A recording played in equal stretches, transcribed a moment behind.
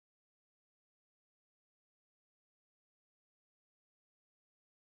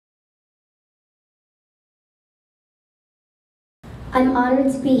I'm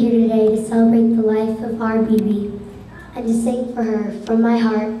honored to be here today to celebrate the life of our BB and to sing for her from my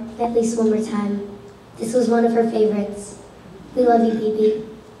heart at least one more time. This was one of her favorites. We love you, BB.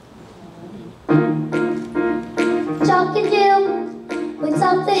 Jock and Jill went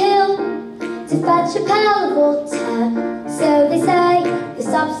up the hill to fetch a pail of water. So they say the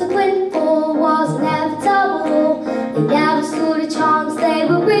subsequent fall was inevitable. They never stood a chance, they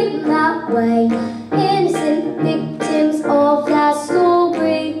were written that way. Innocent victims of their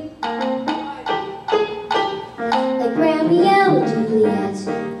story. Like Romeo and Juliet,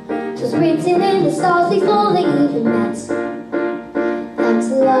 'twas written in the stars before they even met. That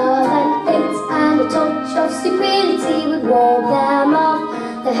love and fate and a touch of stupidity would wall them off.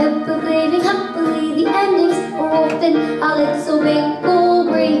 The hope of living happily, the endings are often a little bit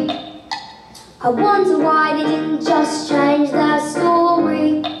gory. I wonder why they didn't just change their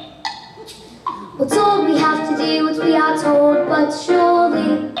story. What's all we have to do what we are told, but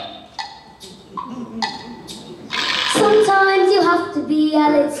surely sometimes you have to be a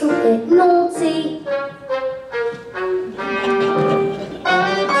little bit naughty.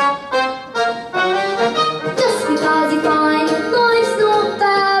 Just because you find that life's not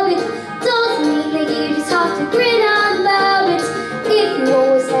fair, it doesn't mean that you just have to grin and bear it. If you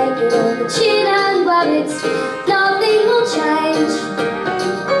always take it on the chin and wear it, nothing will change.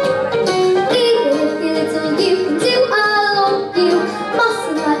 Even if you're little, you can do a lot. You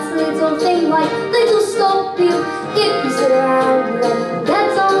mustn't let a little thing like little stop you. If you sit around and let them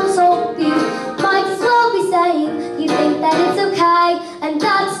get on top you, might as well be saying you think that it's okay, and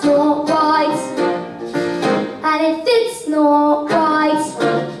that's not right. And if it's not right,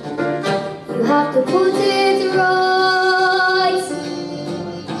 you have to put it right.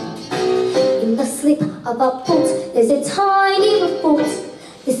 In the slip of a boat, there's a tiny report.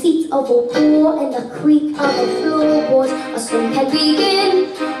 The seat of a oar and the creak of a floorboard. A swim can begin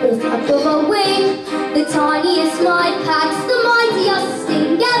with a flap of a wing. The tiniest mud packs the mightiest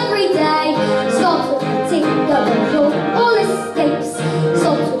sting every day. Stops with a tick of a clock, all escapes.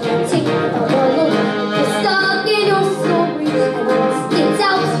 Stops with a tick of a look. You're stuck in your story, and once it's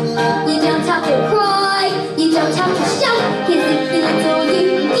out, you don't have to cry, you don't have to shout. 'Cause if you little, you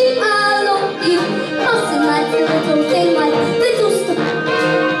can do a lot. You mustn't let a little thing like little stuff.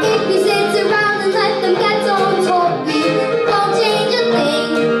 If you sit around and let them get on top, you won't change a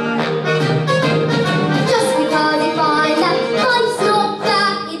thing. Just because you find that life's not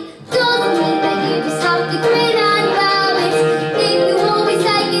fair, it doesn't mean that you just have to grin and bear it. If you always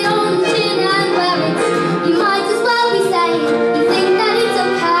take it on the chin and wear it, you might as well be saying you think that it's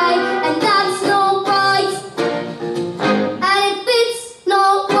okay, and that's not right. And if it's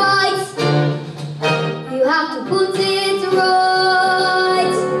not right, you have to put it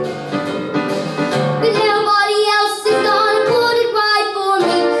right. But nobody else is gonna put it right for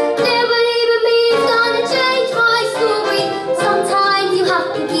me. Nobody but me is gonna change my story. Sometimes you have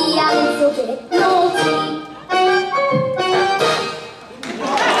to be a little bit naughty.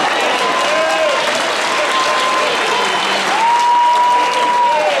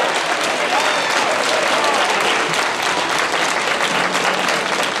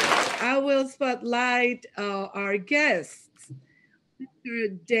 I will spotlight our guests.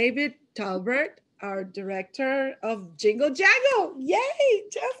 Mr. David Talbert, our director of Jingle Jangle. Yay,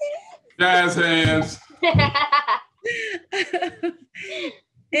 Jazz hands.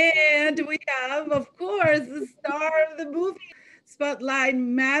 And we have, of course, the star of the movie, Spotlight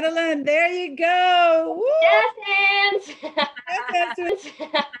Madeline. There you go. Woo! Yes, hands. Yes,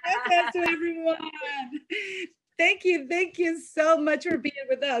 hands to everyone. Thank you so much for being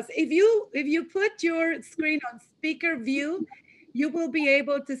with us. If you put your screen on speaker view, you will be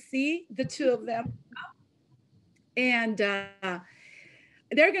able to see the two of them. And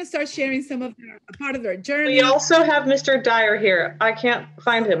they're going to start sharing some of their part of their journey. We also have Mr. Dyer here. I can't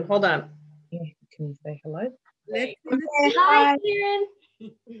find him. Hold on. Can you say hello? Hi, Karen.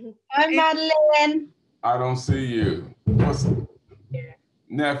 Hi, Madeline. I don't see you. What's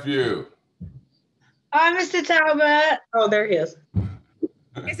nephew? Hi, Mr. Talbot. Oh, there he is.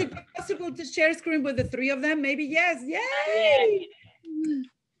 Is it possible to share screen with the three of them? Maybe yes. Yay!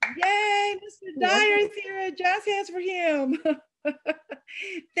 Yay! Mr. Dyer is here. Jazz hands for him.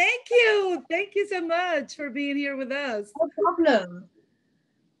 Thank you so much for being here with us. No problem.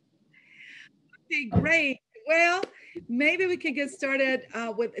 Okay, great. Well, maybe we can get started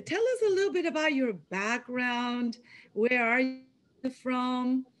with, tell us a little bit about your background. Where are you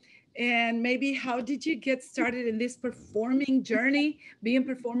from? And maybe how did you get started in this performing journey, being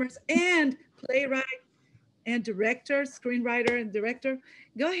performers and playwright and director, screenwriter and director?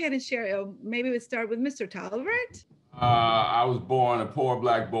 Go ahead and share. Maybe we start with Mr. Talbert. I was born a poor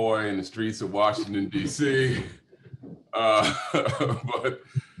black boy in the streets of Washington, D.C. But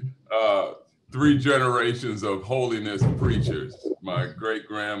 3 generations of holiness preachers. My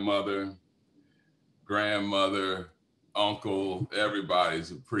great-grandmother, grandmother, uncle,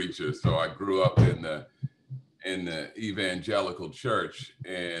 everybody's a preacher. So I grew up in the evangelical church,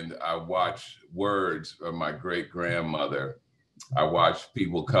 and I watched words of my great-grandmother. I watched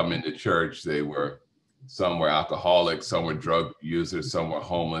people come into church. Some were alcoholics, some were drug users, some were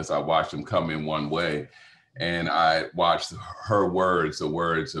homeless. I watched them come in one way, and I watched her words, the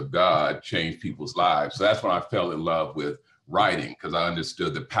words of God, change people's lives. So that's when I fell in love with writing, because I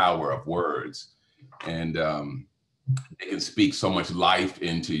understood the power of words, and it can speak so much life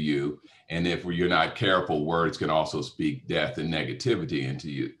into you. And if you're not careful, words can also speak death and negativity into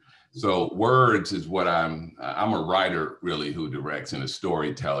you. So words is what I'm a writer really who directs, and a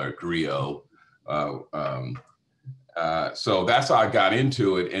storyteller, griot. So that's how I got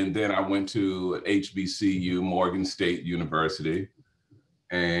into it. And then I went to HBCU, Morgan State University.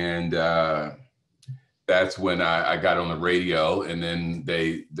 And that's when I got on the radio. And then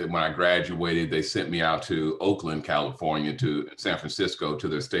when I graduated, they sent me out to Oakland, California, to San Francisco, to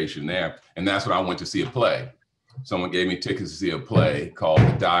their station there. And that's when I went to see a play. Someone gave me tickets to see a play called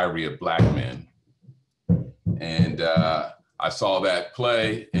The Diary of Black Men. And I saw that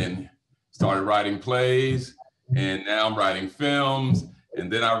play and started writing plays. And now I'm writing films.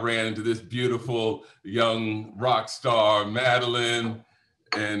 And then I ran into this beautiful young rock star, Madeline,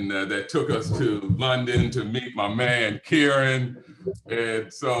 and that took us to London to meet my man, Kieran.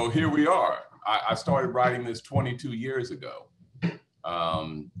 And so here we are. I started writing this 22 years ago,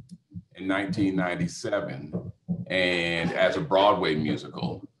 in 1997, and as a Broadway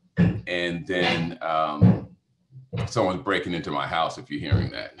musical. And then someone's breaking into my house if you're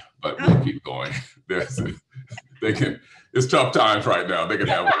hearing that, but we'll keep going. It's tough times right now. They can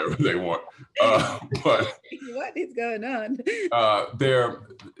have whatever they want. But what is going on?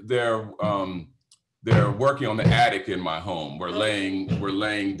 They're working on the attic in my home. We're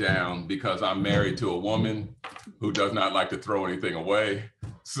laying down because I'm married to a woman who does not like to throw anything away.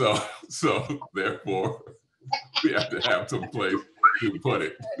 So therefore we have to have some place to put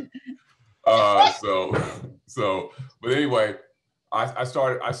it. But anyway, I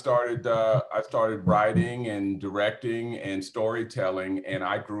started writing and directing and storytelling, and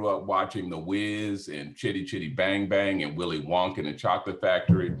I grew up watching The Wiz and Chitty Chitty Bang Bang and Willy Wonka and the Chocolate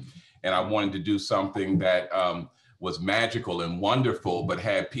Factory, and I wanted to do something that was magical and wonderful, but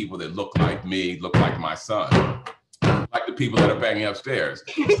had people that looked like me, looked like my son, like the people that are banging upstairs.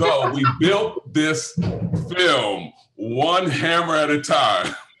 So we built this film one hammer at a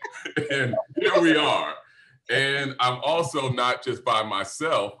time, and here we are. And I'm also not just by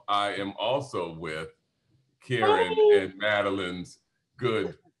myself. I am also with Kieran and Madeline's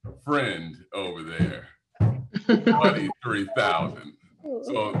good friend over there, Buddy 3000.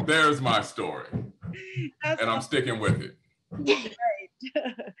 So there's my story. And I'm sticking with it. Great.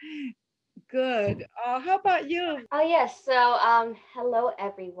 Good. How about you? Oh, yes. So hello,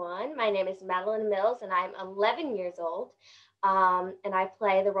 everyone. My name is Madeline Mills, and I'm 11 years old. And I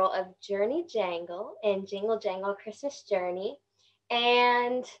play the role of Journey Jangle in Jingle Jangle Christmas Journey.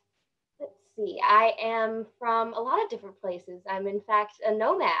 And let's see, I am from a lot of different places. I'm in fact a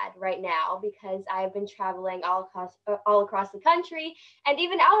nomad right now because I've been traveling all across the country and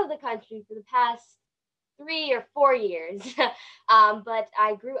even out of the country for the past 3 or 4 years. But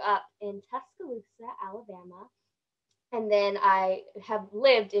I grew up in Tuscaloosa, Alabama. And then I have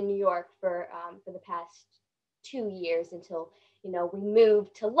lived in New York for the past 2 years until, we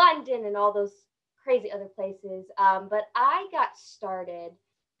moved to London and all those crazy other places. But I got started,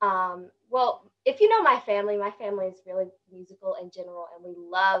 well, if you know my family is really musical in general, and we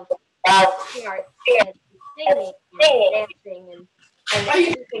love arts and singing and dancing and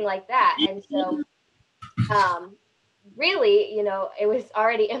everything like that. And so really, it was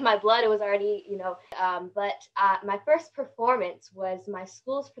already in my blood. It was already, but my first performance was my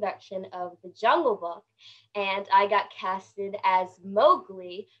school's production of The Jungle Book. And I got casted as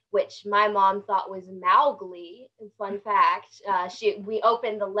Mowgli, which my mom thought was Mowgli. Fun fact, we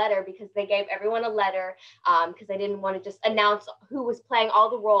opened the letter because they gave everyone a letter because they didn't want to just announce who was playing all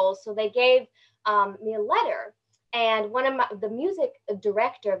the roles. So they gave me a letter. And the music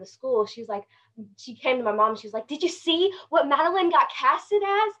director of the school, she came to my mom and she was like, "Did you see what Madeline got casted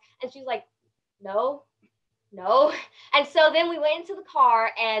as?" And she was like, no. And so then we went into the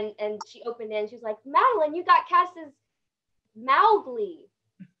car and she opened it and she was like, "Madeline, you got cast as Mowgli."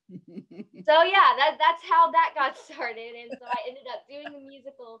 So So yeah, that's how that got started. And so I ended up doing the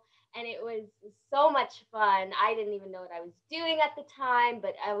musical, and it was so much fun. I didn't even know what I was doing at the time,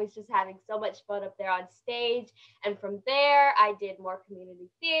 but I was just having so much fun up there on stage. And from there, I did more community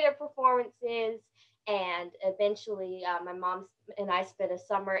theater performances. And eventually, my mom and I spent a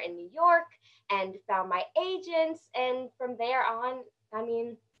summer in New York and found my agents. And from there on, I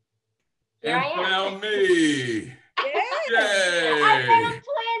mean, here And I am. found me. I Yay! found a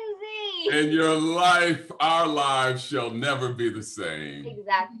twinsy. And your life, our lives shall never be the same.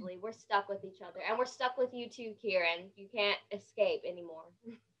 Exactly. We're stuck with each other. And we're stuck with you too, Kieran. You can't escape anymore.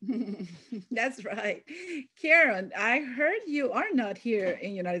 That's right. Karen, I heard you are not here in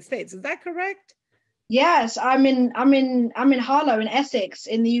the United States. Is that correct? Yes, I'm in Harlow in Essex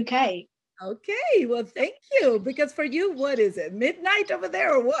in the UK. Okay, well, thank you. Because for you, what is it? Midnight over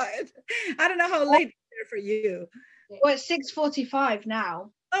there or what? I don't know how late it's there for you. Well, it's 6:45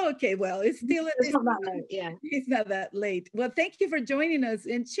 now. Oh, okay, well, it's still It's not that late, yeah. It's not that late. Well, thank you for joining us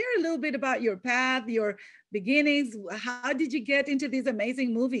and share a little bit about your path, your beginnings. How did you get into this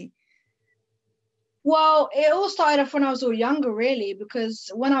amazing movie? Well, it all started off when I was all younger, really,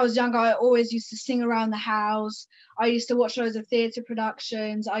 because when I was younger, I always used to sing around the house. I used to watch loads of theatre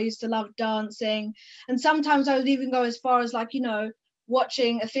productions. I used to love dancing. And sometimes I would even go as far as, like,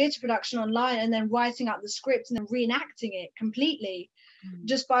 watching a theatre production online and then writing out the script and then reenacting it completely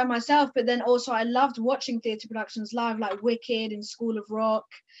just by myself. But then also I loved watching theatre productions live, like Wicked and School of Rock.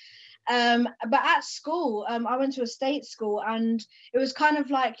 But at school, I went to a state school, and it was kind of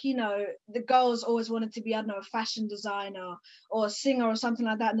like, the girls always wanted to be, I don't know, a fashion designer or a singer or something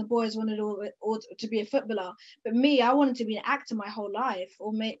like that, and the boys wanted all to be a footballer. But me, I wanted to be an actor my whole life.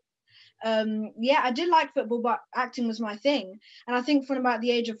 I did like football, but acting was my thing. And I think from about the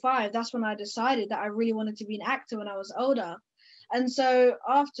age of 5, that's when I decided that I really wanted to be an actor when I was older. And so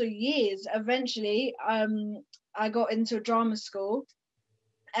after years, eventually, I got into a drama school.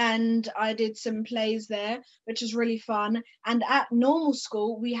 And I did some plays there, which was really fun. And at normal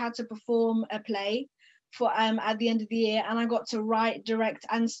school, we had to perform a play for at the end of the year, and I got to write, direct,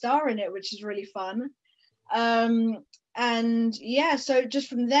 and star in it, which is really fun. And yeah, so just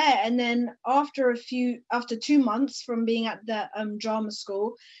from there, and then after 2 months from being at the drama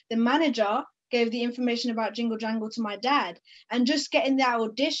school, the manager gave the information about Jingle Jangle to my dad, and just getting that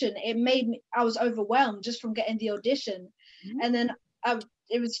audition, I was overwhelmed just from getting the audition. And then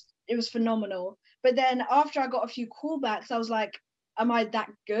it was phenomenal. But then after I got a few callbacks, I was like, am I that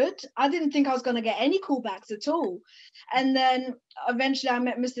good? I didn't think I was going to get any callbacks at all. And then eventually I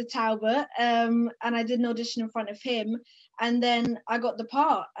met Mr. Talbot, and I did an audition in front of him, and then I got the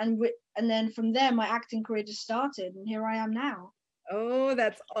part, and then from there my acting career just started, and here I am now. Oh,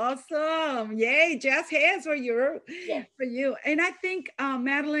 that's awesome. Yay, jazz hands for you. Yes. For you. And I think,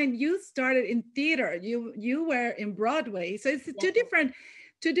 Madeline, you started in theater. You were in Broadway. So it's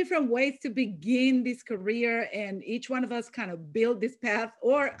two different ways to begin this career, and each one of us kind of build this path,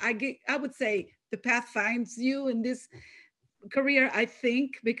 or I would say the path finds you in this career, I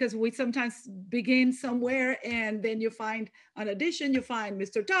think, because we sometimes begin somewhere and then you find an audition, you find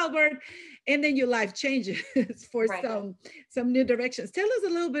Mr. Talbot, and then your life changes for some new directions. Tell us a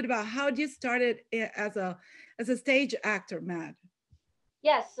little bit about how you started as a stage actor, Matt.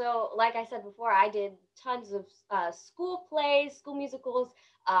 Yes, so like I said before, I did tons of school plays, school musicals,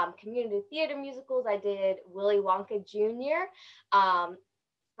 community theater musicals. I did Willy Wonka Jr.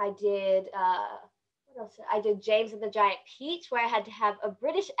 I did what else? I did James and the Giant Peach, where I had to have a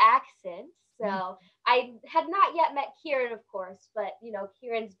British accent. So I had not yet met Kieran, of course, but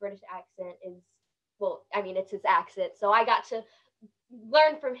Kieran's British accent is, well, I mean, it's his accent. So I got to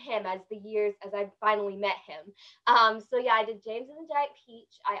learn from him as I finally met him. So yeah, I did James and the Giant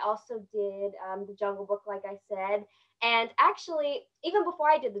Peach. I also did the Jungle Book, like I said. And actually, even before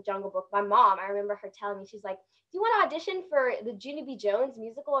I did the Jungle Book, my mom, I remember her telling me, she's like, do you want to audition for the Junie B. Jones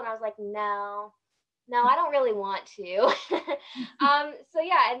musical? And I was like, no, I don't really want to. So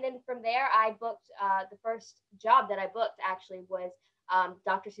yeah, and then from there, I booked the first job that I booked actually was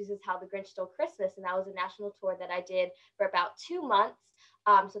Dr. Seuss's How the Grinch Stole Christmas, and that was a national tour that I did for about 2 months.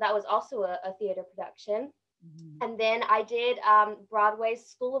 So that was also a theater production. And then I did Broadway's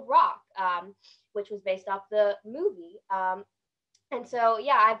School of Rock, which was based off the movie. And so,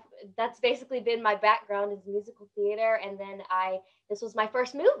 yeah, that's basically been my background is musical theater. And then this was my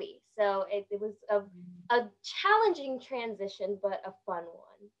first movie. So it was a challenging transition, but a fun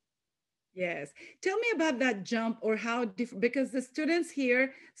one. Yes. Tell me about that jump, or how different, because the students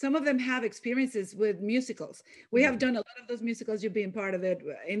here, some of them have experiences with musicals. We have done a lot of those musicals. You've been part of it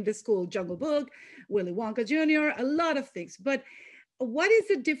in the school, Jungle Book, Willy Wonka Jr., a lot of things. But what is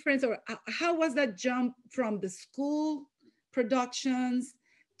the difference, or how was that jump from the school productions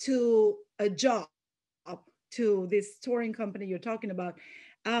to a job, to this touring company you're talking about?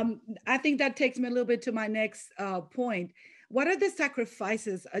 I think that takes me a little bit to my next point. What are the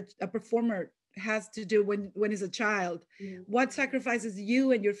sacrifices a performer has to do when he's a child? What sacrifices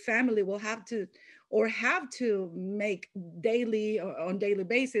you and your family will have to make daily or on daily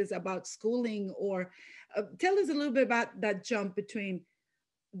basis about schooling? Or tell us a little bit about that jump between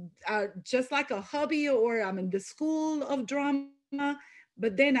just like a hobby, or I'm in the school of drama,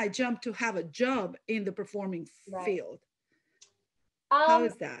 but then I jump to have a job in the performing field. How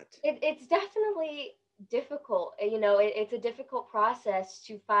is that? It's definitely difficult. You know, it's a difficult process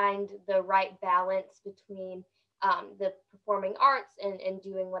to find the right balance between the performing arts and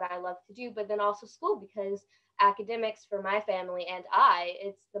doing what I love to do, but then also school, because academics for my family and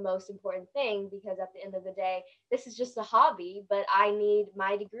it's the most important thing, because at the end of the day, this is just a hobby, but I need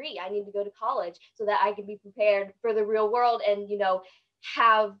my degree. I need to go to college so that I can be prepared for the real world and, you know,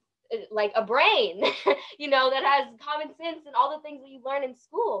 have like a brain, you know, that has common sense and all the things that you learn in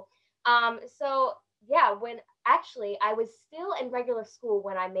school. So yeah, when actually I was still in regular school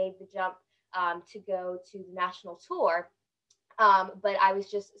when I made the jump to go to the national tour. But I was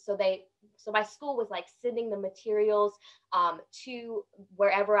just, so my school was like sending the materials to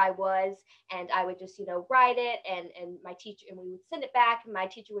wherever I was, and I would just, you know, write it and my teacher, and we would send it back and my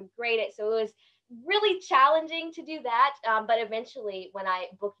teacher would grade it. So it was really challenging to do that. But eventually when I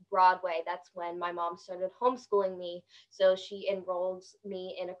booked Broadway, that's when my mom started homeschooling me. So she enrolls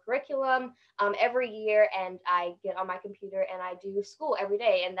me in a curriculum every year, and I get on my computer and I do school every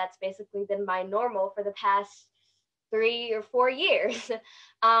day. And that's basically been my normal for the past 3 or 4 years. So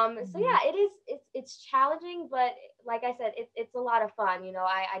yeah, it's challenging, but like I said, it's a lot of fun. You know,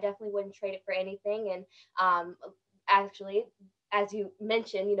 I definitely wouldn't trade it for anything. And actually, as you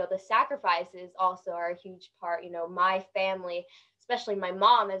mentioned, you know, the sacrifices also are a huge part. You know, my family, especially my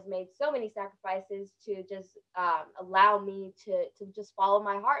mom, has made so many sacrifices to just allow me to just follow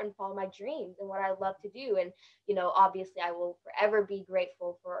my heart and follow my dreams and what I love to do. And, you know, obviously I will forever be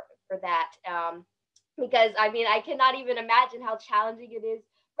grateful for that. Because I mean, I cannot even imagine how challenging it is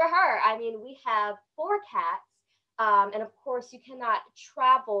for her. I mean, we have 4 cats. And of course, you cannot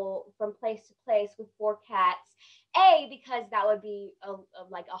travel from place to place with 4 cats. A, because that would be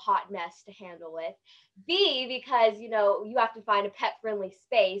like a hot mess to handle with. B, because, you know, you have to find a pet-friendly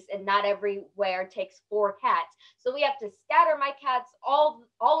space, and not everywhere takes 4 cats. So we have to scatter my cats all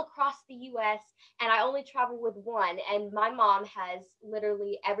across the US, and I only travel with 1. And my mom has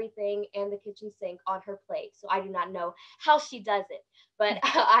literally everything and the kitchen sink on her plate. So I do not know how she does it, but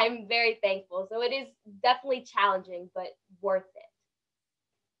I'm very thankful. So it is definitely challenging, but worth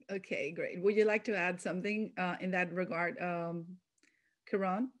it. Okay, great. Would you like to add something in that regard,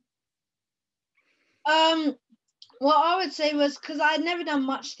 Karan? What I would say was, because I had never done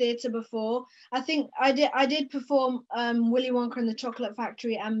much theatre before. I think I did perform Willy Wonka and the Chocolate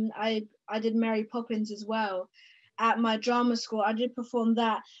Factory, and I did Mary Poppins as well at my drama school. I did perform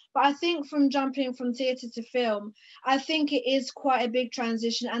that. But I think from jumping from theatre to film, I think it is quite a big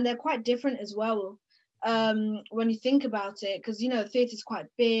transition, and they're quite different as well. When you think about it, because, you know, theatre is quite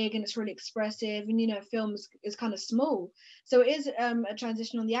big and it's really expressive, and, you know, film is kind of small, so it is a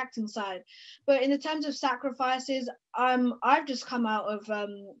transition on the acting side. But in the terms of sacrifices, I've just come out of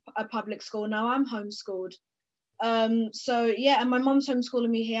a public school. Now I'm homeschooled, so yeah, and my mom's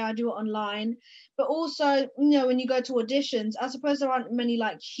homeschooling me here. I do it online, but also, you know, when you go to auditions, I suppose there aren't many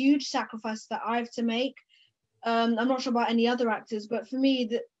like huge sacrifices that I have to make. I'm not sure about any other actors, but for me,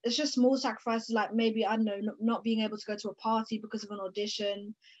 it's just small sacrifices, like maybe, I don't know, not being able to go to a party because of an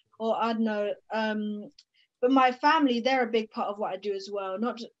audition, or I don't know. But my family, they're a big part of what I do as well.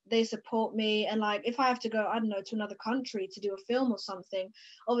 They support me, and like if I have to go, I don't know, to another country to do a film or something,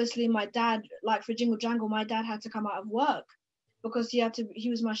 obviously my dad, like for Jingle Jangle, my dad had to come out of work because he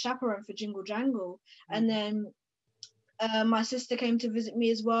was my chaperone for Jingle Jangle, and then my sister came to visit me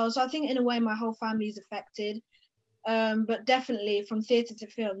as well. So I think in a way my whole family is affected. But definitely from theatre to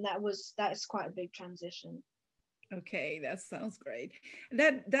film, that is quite a big transition. Okay, that sounds great.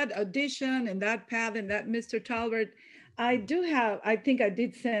 That audition and that path and that Mr. Talbot, I think I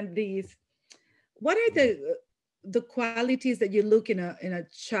did send these. What are the qualities that you look in a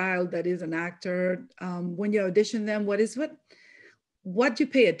child that is an actor when you audition them? What you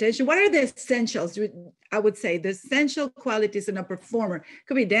pay attention? What are the essentials? I would say the essential qualities in a performer.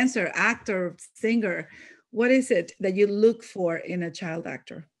 Could be dancer, actor, singer. What is it that you look for in a child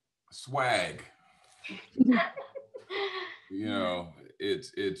actor? Swag. You know,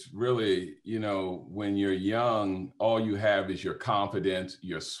 it's really, you know, when you're young, all you have is your confidence,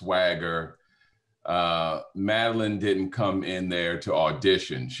 your swagger. Madeline didn't come in there to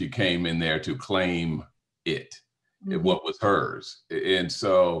audition. She came in there to claim it, what was hers. And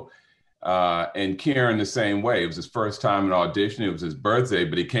so, and Kieran the same way. It was his first time in audition. It was his birthday,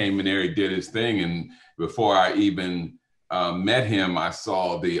 but he came in there, he did his thing. And before I even met him, I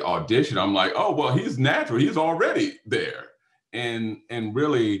saw the audition. I'm like, oh, well, he's natural. He's already there. And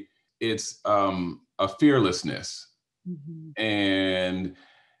really, it's a fearlessness, and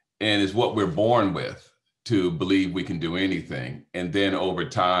it's what we're born with, to believe we can do anything. And then over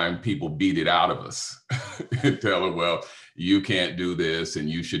time, people beat it out of us and tell her, well, you can't do this and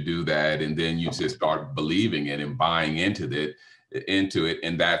you should do that. And then you just start believing it and buying into it.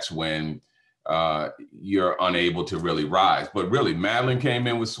 And that's when you're unable to really rise. But really, Madeline came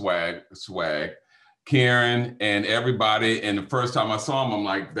in with swag, Karen and everybody. And the first time I saw them, I'm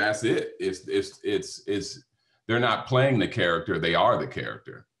like, that's it. They're not playing the character, they are the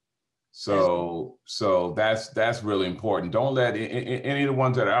character. So that's really important. Don't let any of the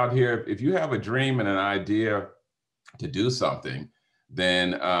ones that are out here, if you have a dream and an idea to do something,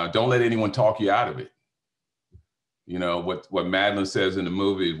 then don't let anyone talk you out of it. You know, what Madeline says in the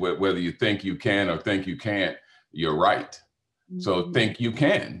movie, whether you think you can or think you can't, you're right. So think you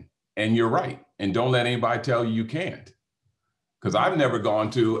can, and you're right. And don't let anybody tell you you can't. Because I've never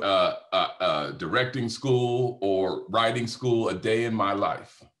gone to a directing school or writing school a day in my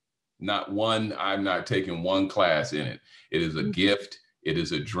life. Not one. I'm not taking one class in it. It is a gift. It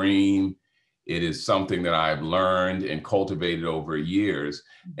is a dream. It is something that I've learned and cultivated over years.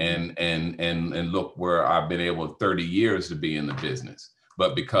 And look where I've been able 30 years to be in the business.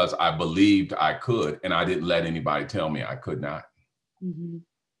 But because I believed I could, and I didn't let anybody tell me I could not.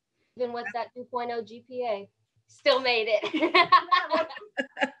 Even with that 2.0 GPA, still made it.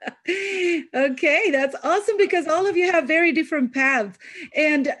 Okay, that's awesome, because all of you have very different paths.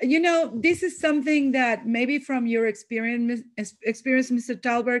 And, you know, this is something that maybe from your experience, Mr.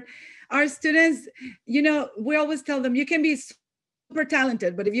 Talbert, our students, you know, we always tell them you can be super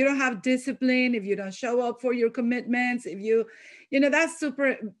talented, but if you don't have discipline, if you don't show up for your commitments, if you know, that's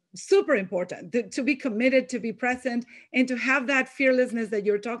super important to be committed, to be present, and to have that fearlessness that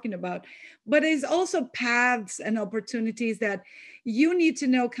you're talking about. But there's also paths and opportunities that you need to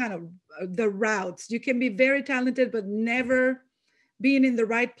know, kind of the routes. You can be very talented, but never being in the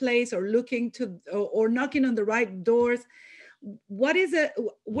right place or looking to or knocking on the right doors. Where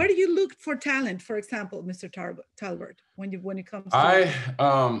do you look for talent, for example, Mr. Talbert, when it comes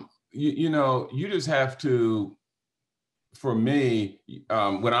to you know, you just have to, for me,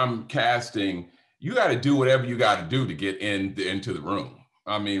 when I'm casting, you got to do whatever you got to do to get into the room.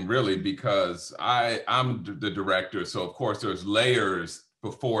 I mean, really, because I'm the director. So of course there's layers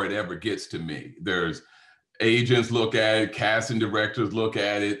before it ever gets to me. There's agents look at it, casting directors look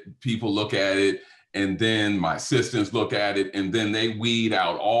at it, people look at it, and then my assistants look at it, and then they weed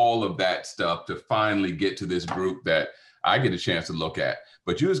out all of that stuff to finally get to this group that I get a chance to look at.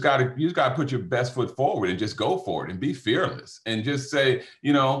 But you just got to put your best foot forward and just go for it and be fearless and just say,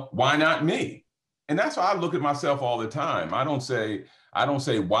 you know, why not me? And that's why I look at myself all the time. I don't say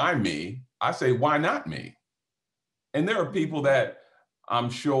why me. I say, why not me? And there are people that I'm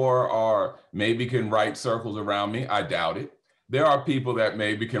sure are maybe can write circles around me. I doubt it. There are people that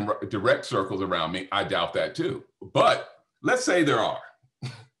maybe can direct circles around me. I doubt that too. But let's say there are.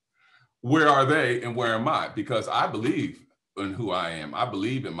 Where are they and where am I? Because I believe in who I am. I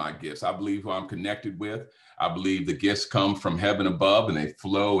believe in my gifts. I believe who I'm connected with. I believe the gifts come from heaven above and they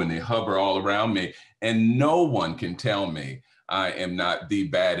flow and they hover all around me. And no one can tell me I am not the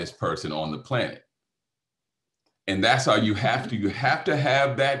baddest person on the planet. And that's how you have to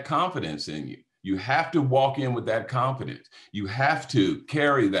have that confidence in you. You have to walk in with that confidence. You have to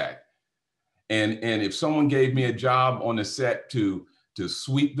carry that. And if someone gave me a job on the set to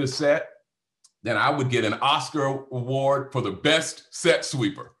sweep the set, then I would get an Oscar award for the best set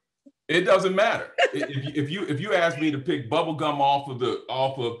sweeper. It doesn't matter. if you ask me to pick bubble gum off of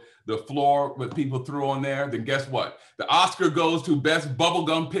the floor what people threw on there, then guess what? The Oscar goes to best bubble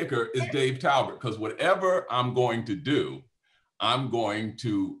gum picker is Dave Talbert, because whatever I'm going to do, I'm going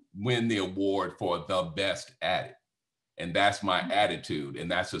to win the award for the best at it. And that's my attitude.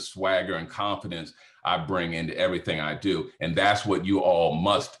 And that's a swagger and confidence I bring into everything I do. And that's what you all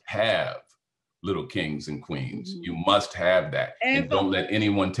must have, little kings and queens. You must have that. And don't let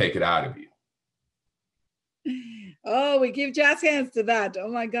anyone take it out of you. Oh, we give jazz hands to that. Oh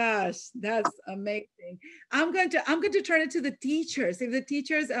my gosh, that's amazing. I'm going to turn it to the teachers. If the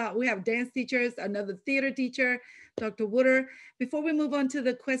teachers, we have dance teachers, another theater teacher, Dr. Wooder. Before we move on to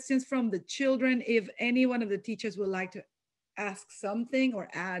the questions from the children, if any one of the teachers would like to ask something or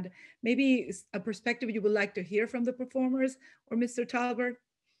add maybe a perspective you would like to hear from the performers or Mr. Talbert.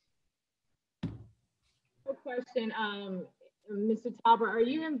 A question, Mr. Talbert, are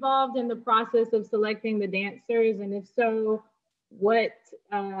you involved in the process of selecting the dancers? And if so, what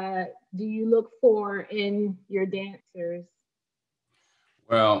do you look for in your dancers?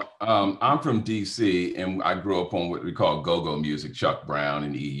 Well, I'm from DC and I grew up on what we call go-go music, Chuck Brown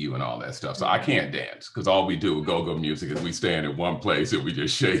and EU and all that stuff. So I can't dance because all we do with go-go music is we stand in one place and we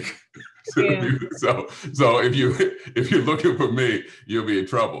just shake. Yeah. So if you're looking for me, you'll be in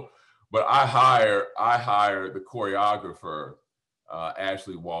trouble. But I hire the choreographer,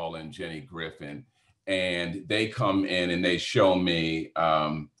 Ashley Wall and Jenny Griffin, and they come in and they show me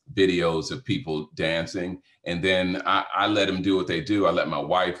videos of people dancing. And then I let them do what they do. I let my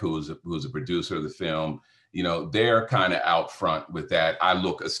wife, who's a producer of the film, you know, they're kind of out front with that. I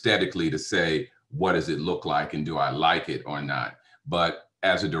look aesthetically to say, what does it look like and do I like it or not? But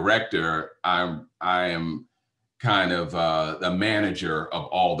as a director, I am kind of the manager of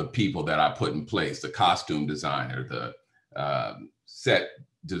all the people that I put in place, the costume designer, the set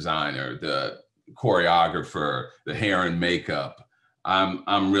designer, the choreographer, the hair and makeup.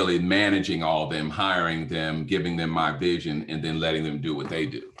 I'm really managing all of them, hiring them, giving them my vision, and then letting them do what they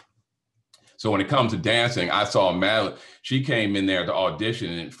do. So when it comes to dancing, I saw Madeline. She came in there to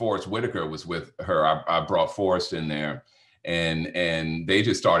audition, and Forrest Whitaker was with her. I brought Forrest in there, and they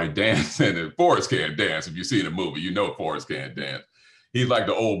just started dancing. And Forrest can't dance. If you see the movie, you know Forrest can't dance. He's like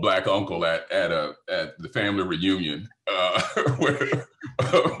the old black uncle at the family reunion.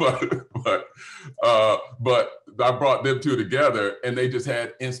 But I brought them two together, and they just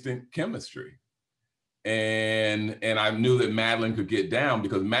had instant chemistry. And I knew that Madeline could get down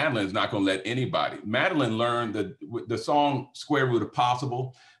because Madeline's not going to let anybody. Madeline learned the song "Square Root of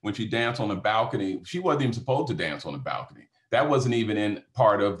Possible" when she danced on the balcony. She wasn't even supposed to dance on the balcony. That wasn't even in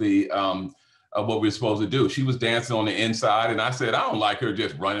part of the of what we were supposed to do. She was dancing on the inside, and I said, I don't like her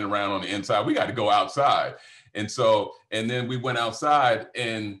just running around on the inside. We got to go outside. And then we went outside,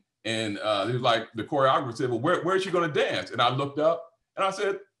 and it was like the choreographer said, well, where's she going to dance? And I looked up, and I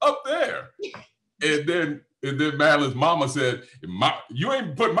said, up there. And then Madeline's mama said, you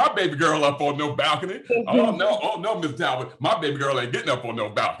ain't putting my baby girl up on no balcony. Oh no, Miss Talbot, my baby girl ain't getting up on no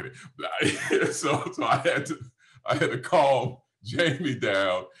balcony. so I had to calm Jamie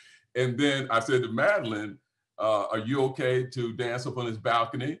down. And then I said to Madeline, are you okay to dance up on this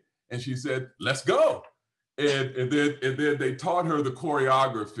balcony? And she said, let's go. And then they taught her the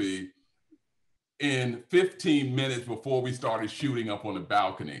choreography in 15 minutes before we started shooting up on the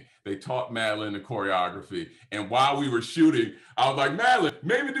balcony. They taught Madeline the choreography. And while we were shooting, I was like, Madeline,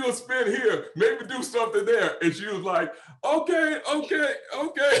 maybe do a spin here, maybe do something there. And she was like, okay.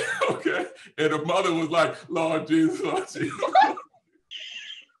 And her mother was like, Lord Jesus, Lord Jesus.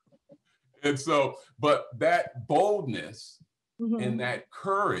 And so, but that boldness and that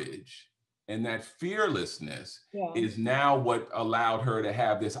courage and that fearlessness is now what allowed her to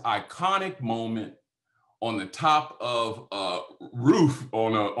have this iconic moment on the top of a roof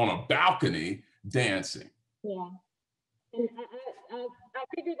on a balcony dancing. Yeah. And I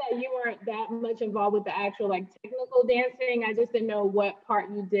figured that you weren't that much involved with the actual like technical dancing. I just didn't know what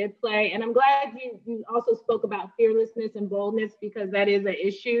part you did play. And I'm glad you also spoke about fearlessness and boldness, because that is an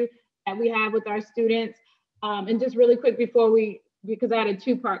issue that we have with our students. And just really quick because I had a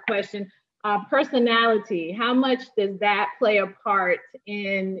two-part question. Personality, how much does that play a part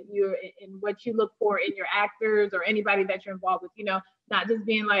in what you look for in your actors or anybody that you're involved with? You know, not just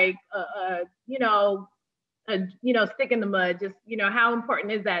being like a stick in the mud. Just, you know, how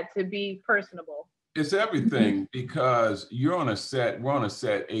important is that to be personable? It's everything, because we're on a set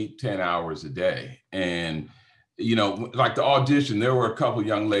 8-10 hours a day, and you know, like the audition, there were a couple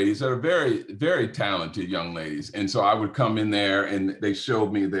young ladies that are very, very talented young ladies. And so I would come in there and they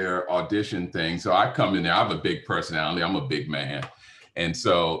showed me their audition thing. So I come in there, I have a big personality, I'm a big man. And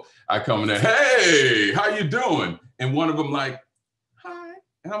so I come in there, hey, how you doing? And one of them like, hi.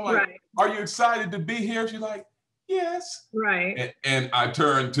 And I'm like, are you excited to be here? She's like, yes. Right. And I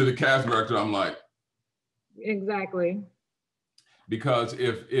turn to the cast director, I'm like, exactly. Because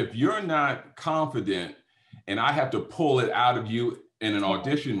if you're not confident, and I have to pull it out of you in an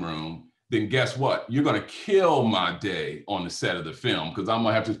audition room, then guess what? You're gonna kill my day on the set of the film, because I'm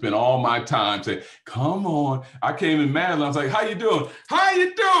gonna have to spend all my time saying, come on. I came in Madeline, I was like, how you doing? How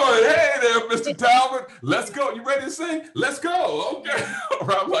you doing? Hey there, Mr. Talbot, let's go. You ready to sing? Let's go, okay.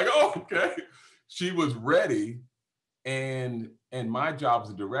 I'm like, oh, okay. She was ready, and my job as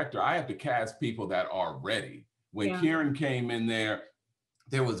a director, I have to cast people that are ready. When Kieran came in there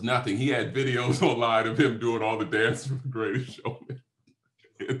was nothing. He had videos online of him doing all the dance for the Greatest Showman.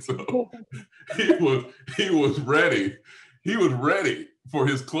 And so he was ready. He was ready for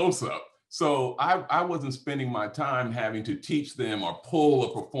his close-up. So I wasn't spending my time having to teach them or pull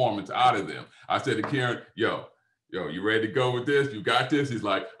a performance out of them. I said to Kieran, yo, you ready to go with this? You got this? He's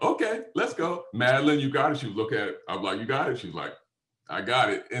like, okay, let's go. Madeline, you got it? She would look at it. I'm like, you got it? She's like, I got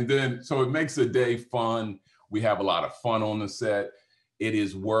it. And then, so it makes the day fun. We have a lot of fun on the set. It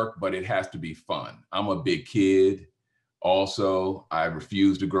is work, but it has to be fun. I'm a big kid. Also, I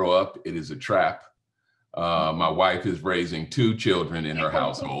refuse to grow up. It is a trap. My wife is raising 2 children in her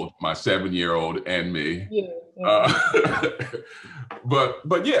household, my 7-year-old and me.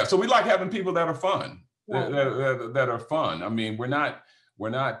 But yeah, so we like having people that are fun, that are fun. I mean, we're not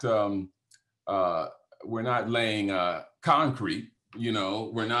laying concrete, you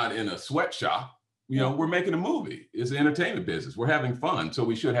know, we're not in a sweatshop, you know, we're making a movie. It's an entertainment business. We're having fun, so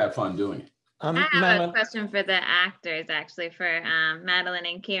we should have fun doing it. I have a question for the actors, actually, for Madeline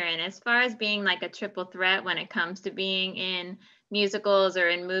and Kieran. As far as being like a triple threat when it comes to being in musicals or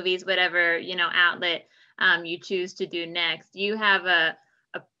in movies, whatever, you know, outlet you choose to do next, do you have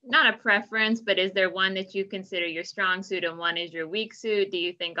not a preference, but is there one that you consider your strong suit and one is your weak suit? Do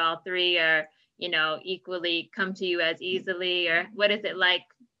you think all 3 are, you know, equally come to you as easily? Or what is it like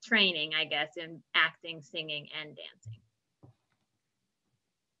training, I guess, in acting, singing, and dancing?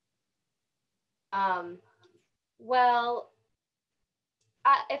 Well,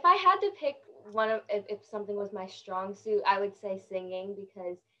 if I had to pick if something was my strong suit, I would say singing,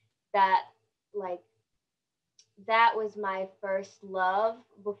 because that was my first love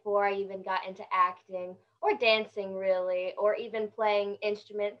before I even got into acting or dancing, really, or even playing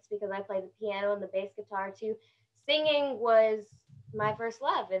instruments, because I play the piano and the bass guitar too. Singing was my first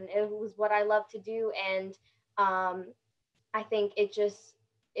love, and it was what I love to do. And I think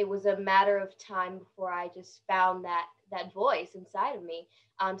it was a matter of time before I just found that voice inside of me.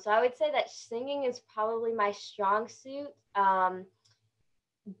 So I would say that singing is probably my strong suit.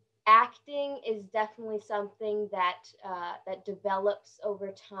 Acting is definitely something that develops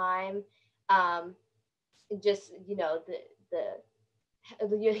over time. Just, you know,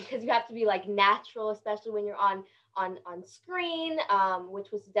 because you have to be like natural, especially when you're on screen,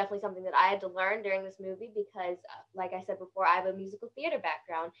 which was definitely something that I had to learn during this movie, because like I said before, I have a musical theater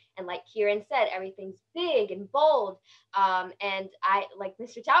background, and like Kieran said, everything's big and bold, and I, like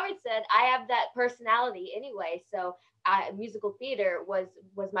Mr. Talbert said, I have that personality anyway. So musical theater was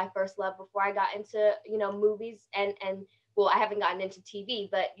my first love before I got into, you know, movies, and well, I haven't gotten into TV,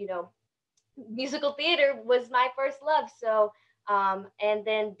 but, you know, musical theater was my first love. So and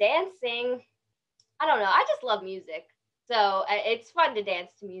then dancing, I don't know, I just love music, so it's fun to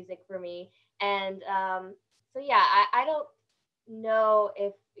dance to music for me. And so yeah, I don't know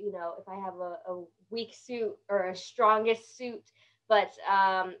if, you know, if I have a weak suit or a strongest suit, but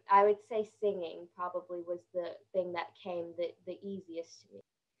I would say singing probably was the thing that came the easiest to me.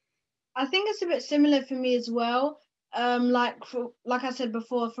 I think it's a bit similar for me as well. Like I said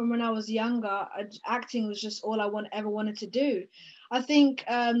before, from when I was younger, acting was just all I ever wanted to do. I think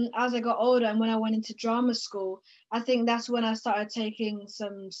as I got older and when I went into drama school, I think that's when I started taking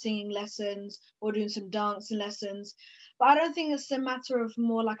some singing lessons or doing some dancing lessons. But I don't think it's a matter of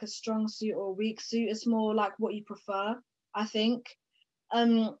more like a strong suit or a weak suit. It's more like what you prefer, I think.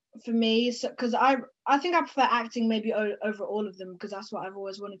 For me, because I think I prefer acting maybe over all of them, because that's what I've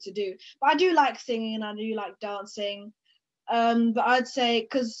always wanted to do. But I do like singing and I do like dancing. But I'd say,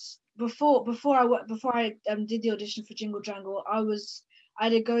 because before I did the audition for Jingle Jangle, I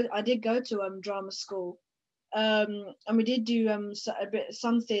did go to drama school, and we did do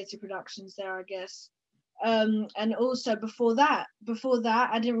some theatre productions there, I guess. And also before that,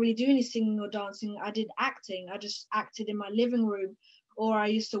 I didn't really do any singing or dancing. I did acting. I just acted in my living room, or I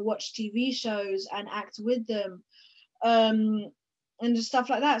used to watch TV shows and act with them, and just stuff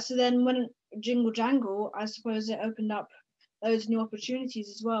like that. So then when Jingle Jangle, I suppose it opened up those new opportunities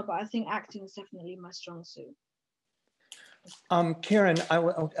as well. But I think acting is definitely my strong suit. Kieran,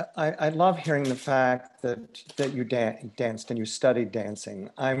 I love hearing the fact that you danced and you studied dancing.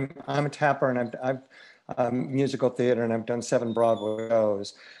 I'm a tapper, and I've musical theater, and I've done 7 Broadway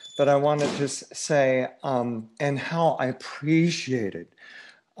shows. But I wanted to say, and how I appreciated,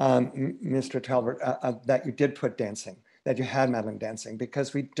 Mr. Talbert, that you did put dancing, that you had Madeline dancing,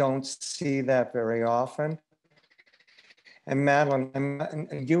 because we don't see that very often. And Madeline,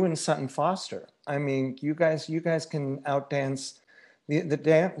 you and Sutton Foster, I mean, you guys can outdance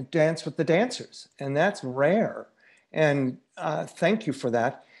the dance with the dancers, and that's rare. And thank you for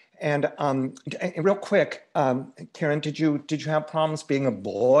that. And real quick, Karen, did you have problems being a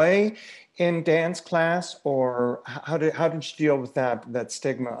boy in dance class, or how did you deal with that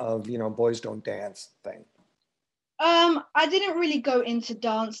stigma of, you know, boys don't dance thing? I didn't really go into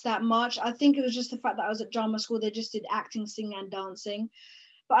dance that much. I think it was just the fact that I was at drama school. They just did acting, singing, and dancing.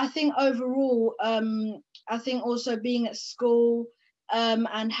 But I think overall, I think also being at school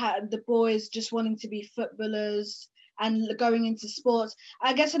and had the boys just wanting to be footballers and going into sports,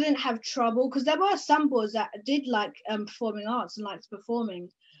 I guess I didn't have trouble because there were some boys that did like performing arts and liked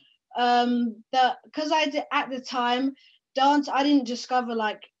performing. Because I did at the time dance, I didn't discover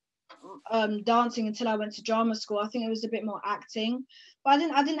like dancing until I went to drama school. I think it was a bit more acting, but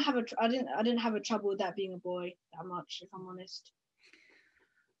I didn't have a trouble with that being a boy that much, if I'm honest.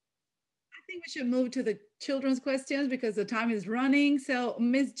 I think we should move to the children's questions because the time is running. So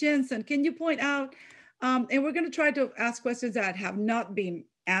Ms. Jensen, can you point out, and we're going to try to ask questions that have not been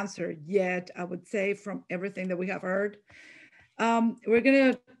answered yet, I would say, from everything that we have heard. We're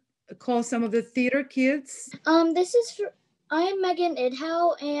going to call some of the theater kids. This is for, I'm Megan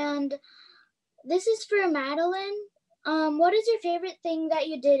Idhow, and this is for Madeline. What is your favorite thing that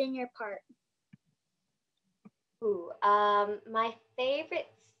you did in your part? Ooh, my favorite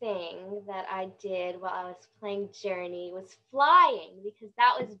thing that I did while I was playing Journey was flying, because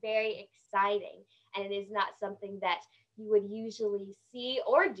that was very exciting, and it is not something that you would usually see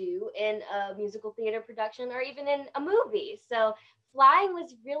or do in a musical theater production or even in a movie. So flying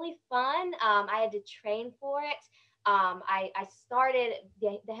was really fun. I had to train for it. I started,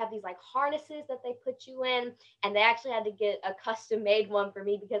 they have these like harnesses that they put you in, and they actually had to get a custom made one for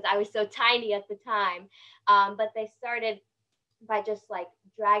me because I was so tiny at the time. But they started by just like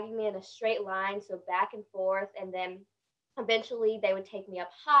dragging me in a straight line, so back and forth, and then eventually they would take me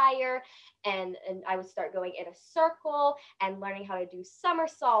up higher, and I would start going in a circle and learning how to do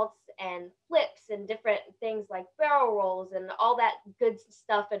somersaults and flips and different things like barrel rolls and all that good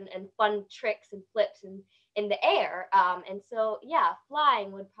stuff and fun tricks and flips and in the air. And so, yeah,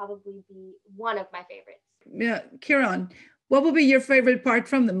 flying would probably be one of my favorites. Yeah, Kieran, what would be your favorite part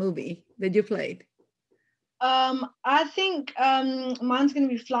from the movie that you played? I think mine's going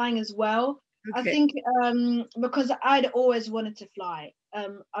to be flying as well. Okay. I think because I'd always wanted to fly.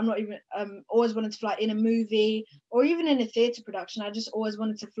 I'm not even always wanted to fly in a movie or even in a theatre production. I just always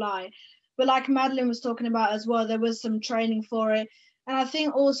wanted to fly. But like Madeline was talking about as well, there was some training for it. And I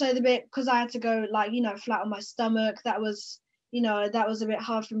think also the bit, because I had to go like, you know, flat on my stomach, that was, you know, that was a bit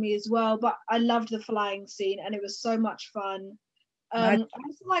hard for me as well. But I loved the flying scene and it was so much fun. I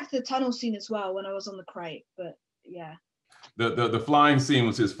also liked the tunnel scene as well when I was on the crate, but yeah. The flying scene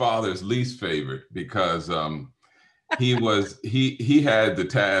was his father's least favorite because he had the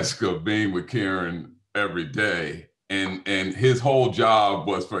task of being with Kieran every day, and his whole job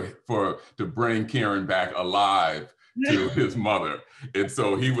was to bring Kieran back alive to his mother. And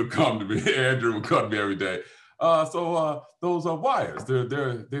so he would come to me, Andrew would come to me every day. So those are wires.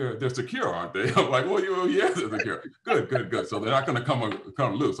 They're secure, aren't they? I'm like, well, yes, they're secure. Good. So they're not going to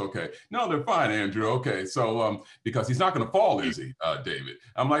come loose. Okay. No, they're fine, Andrew. Okay. So because he's not going to fall, is he, David?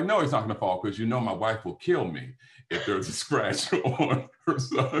 I'm like, no, he's not going to fall because you know my wife will kill me if there's a scratch on her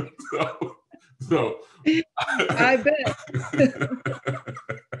son. So I bet.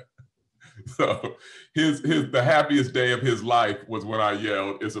 So the happiest day of his life was when I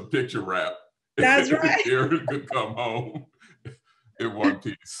yelled, "It's a picture wrap." That's right. Kieran could come home in one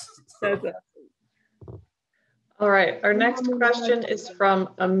piece. So. All right, our next question is from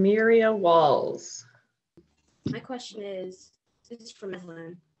Amiria Walls. My question is, this is from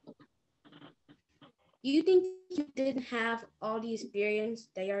Madeline. Do you think you didn't have all the experience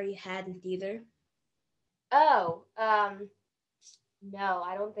they already had in theater? Oh, no,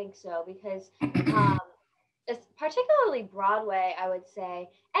 I don't think so, because it's particularly Broadway, I would say,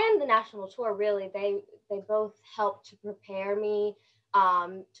 and the national tour, really, they both helped to prepare me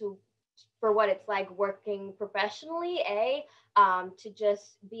for what it's like working professionally, to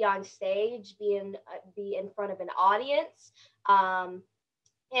just be on stage, be in front of an audience,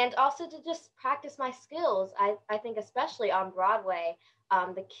 and also to just practice my skills. I think especially on Broadway,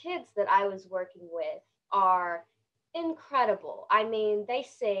 the kids that I was working with are incredible. I mean, they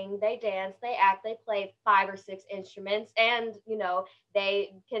sing, they dance, they act, they play 5 or 6 instruments, and you know,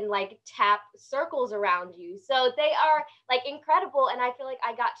 they can like tap circles around you. So they are like incredible, and I feel like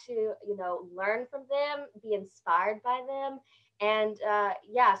I got to, you know, learn from them, be inspired by them. And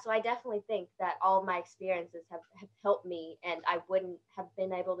yeah, so I definitely think that all of my experiences have helped me, and I wouldn't have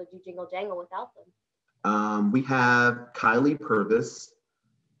been able to do Jingle Jangle without them. We have Kylie Purvis.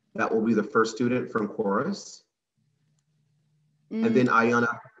 That will be the first student from chorus. And then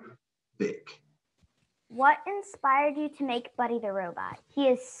Ayana Vic. What inspired you to make Buddy the robot? He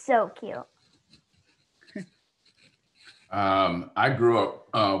is so cute. I grew up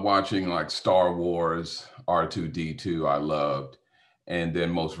watching like Star Wars, R2-D2, I loved. And then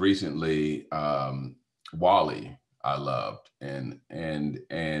most recently, Wall-E, I loved, and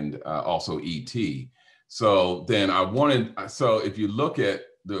also E.T. So then I wanted, so if you look at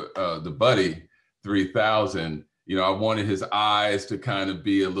the Buddy 3000, you know, I wanted his eyes to kind of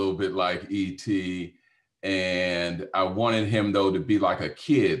be a little bit like E.T. And I wanted him though to be like a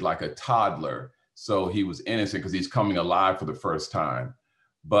kid, like a toddler. So he was innocent because he's coming alive for the first time.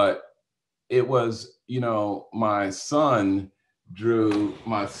 But it was, you know, my son drew,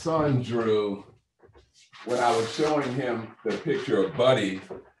 when I was showing him the picture of Buddy,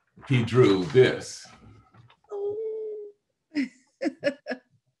 he drew this.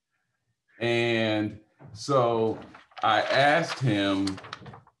 And so I asked him,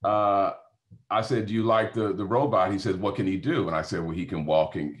 I said, do you like the robot? He said, what can he do? And I said, well, he can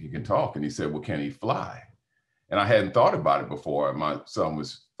walk and he can talk. And he said, well, can he fly? And I hadn't thought about it before. My son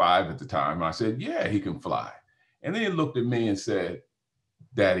was 5 at the time. And I said, yeah, he can fly. And then he looked at me and said,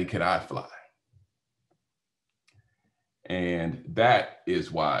 Daddy, can I fly? And that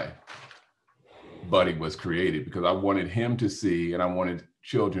is why Buddy was created, because I wanted him to see, and I wanted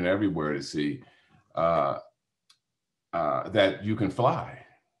children everywhere to see that you can fly.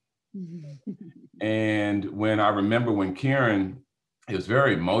 And when I remember when Kieran, it was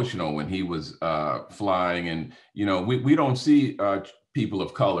very emotional when he was flying, and you know, we don't see people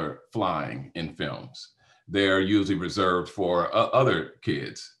of color flying in films. They're usually reserved for other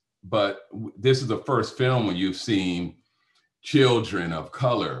kids. But this is the first film where you've seen children of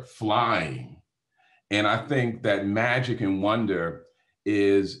color flying. And I think that magic and wonder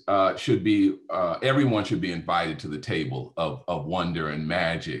is should be everyone should be invited to the table of wonder and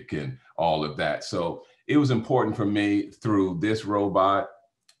magic and all of that. So it was important for me through this robot,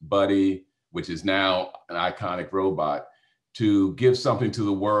 Buddy, which is now an iconic robot, to give something to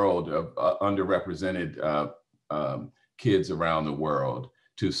the world of underrepresented kids around the world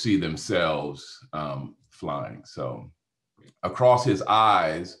to see themselves flying. So across his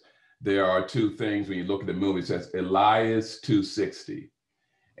eyes, there are 2 things when you look at the movie. It says Elias 260.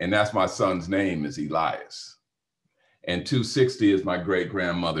 And that's my son's name, is Elias. And 260 is my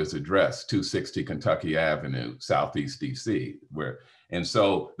great-grandmother's address, 260 Kentucky Avenue, Southeast DC. And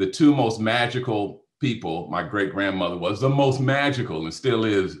so the 2 most magical people, my great-grandmother was the most magical and still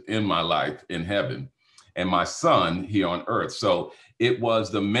is in my life in heaven, and my son here on earth. So it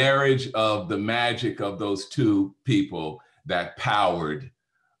was the marriage of the magic of those 2 people that powered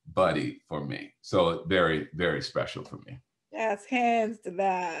Buddy for me. So very, very special for me. Yes, hands to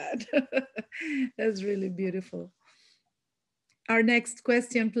that. That's really beautiful. Our next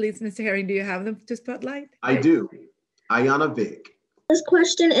question, please, Mr. Herring. Do you have them to spotlight? I do. Ayana Vic. This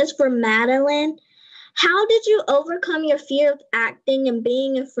question is for Madeline. How did you overcome your fear of acting and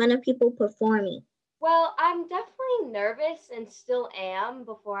being in front of people performing? Well, I'm definitely nervous and still am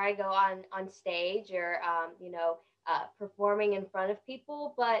before I go on stage or, you know, performing in front of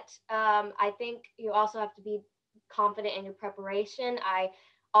people. But I think you also have to be confident in your preparation. I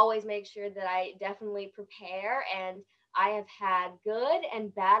always make sure that I definitely prepare, and I have had good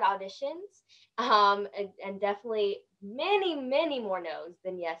and bad auditions, and definitely many more no's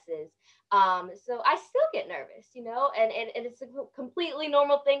than yeses. So I still get nervous, you know, and it's a completely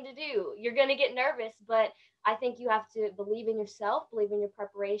normal thing to do. You're going to get nervous, but I think you have to believe in yourself, believe in your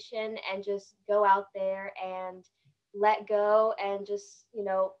preparation, and just go out there and let go and just, you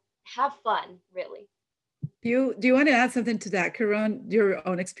know, have fun, really. Do you want to add something to that, Karan, your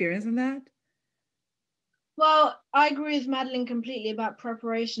own experience on that? Well, I agree with Madeline completely about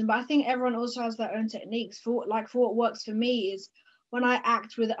preparation, but I think everyone also has their own techniques. For what works for me is when I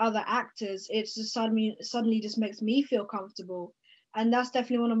act with other actors, it's just suddenly just makes me feel comfortable. And that's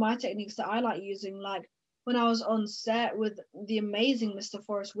definitely one of my techniques that I like using. Like when I was on set with the amazing Mr.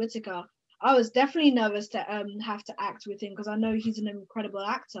 Forrest Whitaker, I was definitely nervous to have to act with him because I know he's an incredible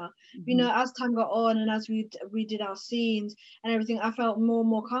actor. Mm-hmm. You know, as time got on and as we did our scenes and everything, I felt more and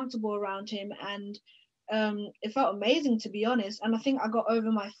more comfortable around him, and it felt amazing, to be honest. And I think I got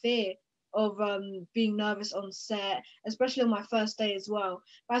over my fear of being nervous on set, especially on my first day as well.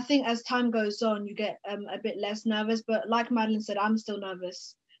 But I think as time goes on, you get a bit less nervous. But like Madeline said, I'm still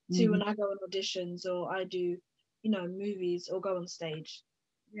nervous too when I go on auditions or I do, you know, movies or go on stage.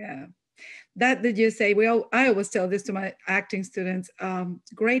 Yeah. That did you say? I always tell this to my acting students.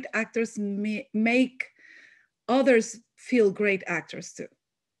 Great actors make others feel great actors too.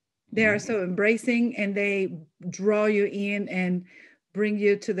 They are so embracing and they draw you in and bring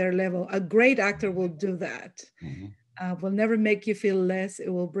you to their level. A great actor will do that. Will never make you feel less. It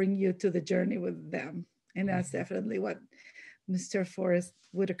will bring you to the journey with them. And that's definitely what Mr. Forrest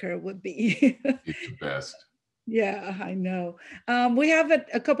Whitaker would be. It's the best. Yeah, I know. We have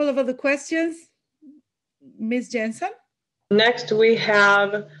a couple of other questions. Ms. Jensen? Next, we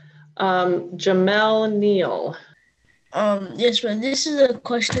have Jamel Neal. Yes, ma'am. This is a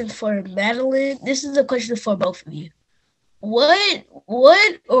question for Madeline. This is a question for both of you. What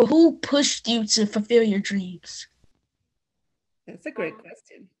or who pushed you to fulfill your dreams? That's a great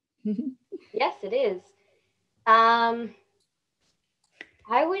question. Yes, it is. I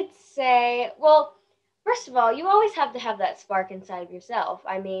would say, well, first of all, you always have to have that spark inside of yourself.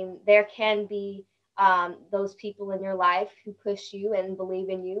 I mean, there can be those people in your life who push you and believe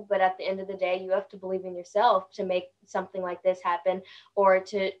in you, but at the end of the day, you have to believe in yourself to make something like this happen, or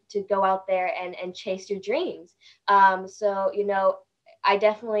to go out there and chase your dreams. So, you know, I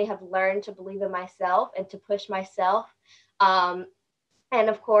definitely have learned to believe in myself and to push myself. And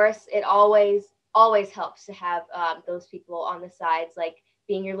of course, it always helps to have those people on the sides, like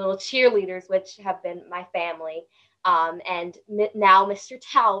being your little cheerleaders, which have been my family. And now Mr.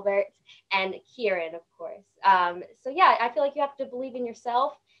 Talbert and Kieran, of course. So yeah, I feel like you have to believe in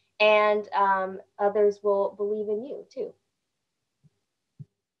yourself, and others will believe in you too.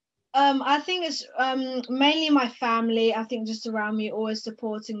 I think it's mainly my family. I think just around me, always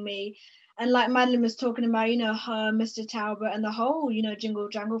supporting me. And like Madeline was talking about, you know, her, Mr. Talbot, and the whole, you know, Jingle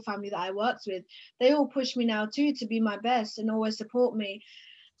Jangle family that I worked with, they all push me now too to be my best and always support me.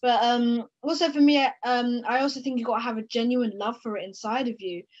 But also for me, I also think you got to have a genuine love for it inside of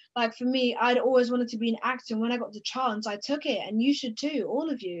you. Like for me, I'd always wanted to be an actor, and when I got the chance, I took it, and you should too, all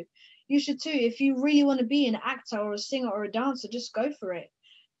of you. You should too. If you really want to be an actor or a singer or a dancer, just go for it.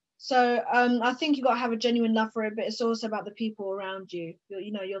 So I think you got to have a genuine love for it, but it's also about the people around you,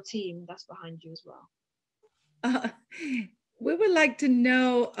 you know, your team that's behind you as well. We would like to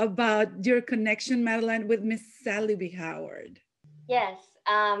know about your connection, Madeline, with Miss Sallie B. Howard. Yes.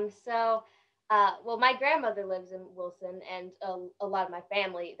 Well, my grandmother lives in Wilson, and a lot of my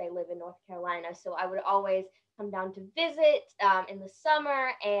family, they live in North Carolina. So I would always come down to visit in the summer.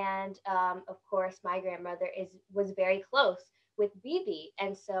 And of course, my grandmother was very close with BB.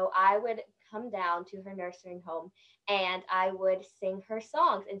 And so I would come down to her nursing home and I would sing her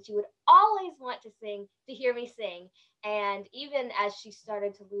songs. And she would always want to hear me sing. And even as she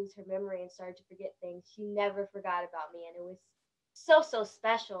started to lose her memory and started to forget things, she never forgot about me. And it was so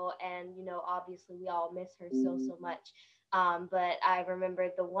special. And you know, obviously we all miss her so much. But I remember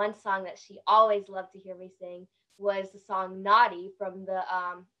the one song that she always loved to hear me sing was the song Naughty from the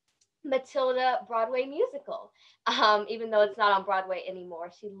Matilda Broadway musical. Even though it's not on Broadway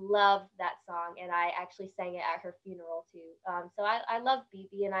anymore, she loved that song, and I actually sang it at her funeral too. So I love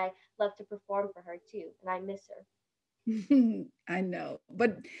BB, and I love to perform for her too, and I miss her. I know,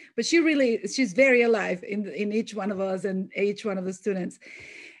 but she's very alive in each one of us and each one of the students.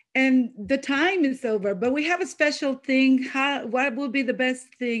 And the time is over, but we have a special thing. What would be the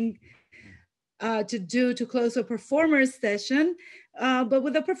best thing to do to close a performance session, but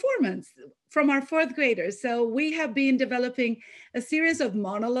with a performance from our fourth graders? So we have been developing a series of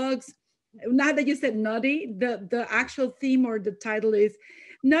monologues. Now that you said naughty, the actual theme or the title is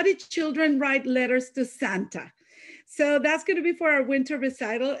Naughty Children Write Letters to Santa. So that's going to be for our winter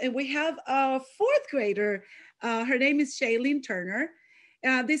recital. And we have a fourth grader. Her name is Shailene Turner.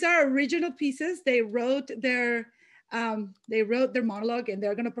 These are original pieces. They wrote their monologue, and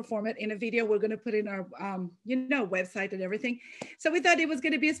they're going to perform it in a video. We're going to put in our website and everything. So we thought it was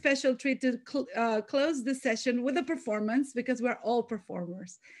going to be a special treat to close the session with a performance, because we're all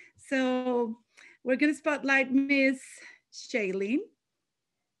performers. So we're going to spotlight Miss Shailene.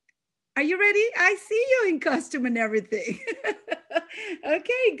 Are you ready? I see you in costume and everything.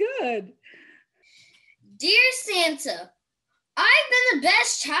 Okay, good. Dear Santa, I've been the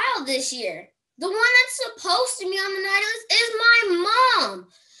best child this year. The one that's supposed to be on the night list is my mom.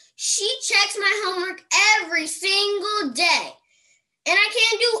 She checks my homework every single day. And I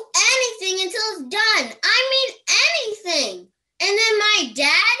can't do anything until it's done. I mean anything. And then my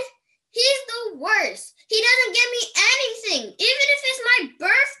dad, he's the worst. He doesn't give me anything, even if it's my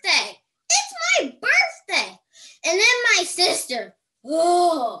birthday. It's my birthday. And then my sister,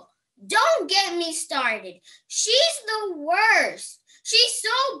 oh, don't get me started. She's the worst. She's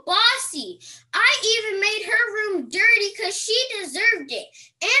so bossy. I even made her room dirty because she deserved it.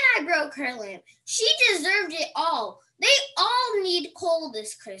 And I broke her lamp. She deserved it all. They all need coal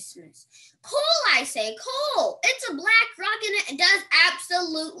this Christmas. Coal, I say, coal. It's a black rock and it does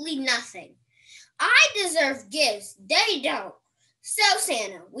absolutely nothing. I deserve gifts. They don't. So,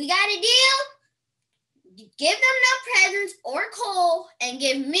 Santa, we got a deal? Give them no presents or coal and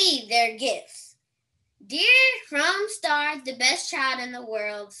give me their gifts. Dear from Star, the best child in the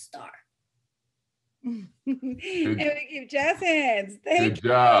world, Star. And we give jazz hands. Thank Good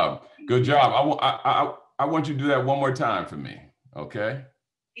job. Good job. I want you to do that one more time for me, okay?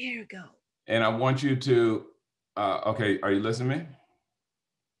 Here you go. And I want you to, okay, are you listening to me?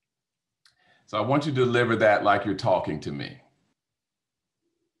 So I want you to deliver that like you're talking to me.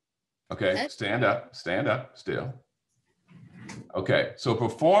 Okay, stand up still. Okay, so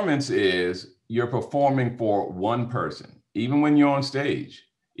performance is you're performing for one person, even when you're on stage,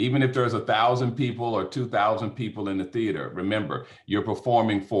 even if there's 1,000 people or 2,000 people in the theater. Remember, you're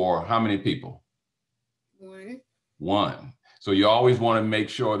performing for how many people? One. So you always want to make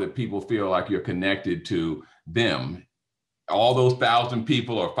sure that people feel like you're connected to them. All those 1,000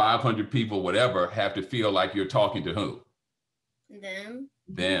 people or 500 people, whatever, have to feel like you're talking to who?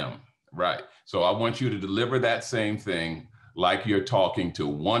 Them, right. So I want you to deliver that same thing like you're talking to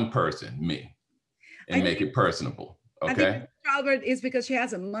one person, me, and make it personable, okay? I think Albert is because she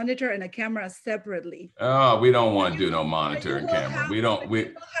has a monitor and a camera separately. Oh, we don't want to do no monitor and camera. We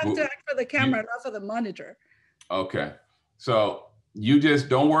have to act for the camera, not for the monitor. Okay, so you just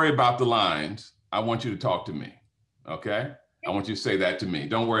don't worry about the lines. I want you to talk to me, okay? I want you to say that to me.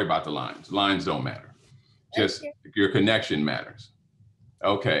 Don't worry about the lines. Lines don't matter. Just your connection matters.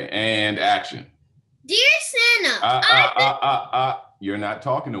 Okay, and action. Dear Santa, you're not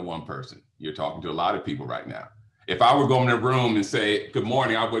talking to one person. You're talking to a lot of people right now. If I were going in a room and say, good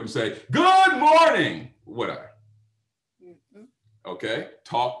morning, I wouldn't say, good morning, would I? Okay,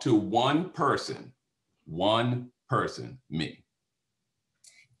 talk to one person, me.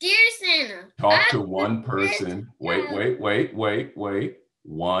 Dear Santa, Talk to one person. Wait.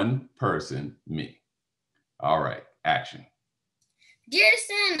 One person, me. All right, action. Dear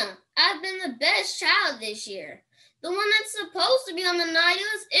Santa, I've been the best child this year. The one that's supposed to be on the naughty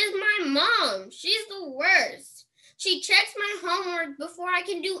list is my mom. She's the worst. She checks my homework before I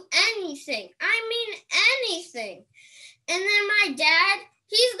can do anything. I mean anything. And then my dad,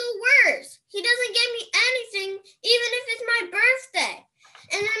 he's the worst. He doesn't give me anything, even if it's my birthday.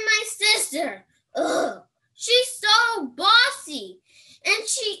 And then my sister, she's so bossy. And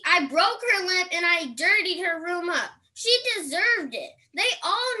I broke her lamp and I dirtied her room up. She deserved it. They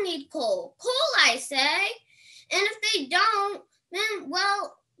all need coal. Coal, I say. And if they don't, then,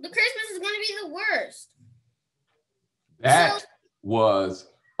 well, the Christmas is going to be the worst. That was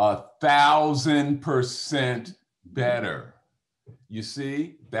 1,000% better. You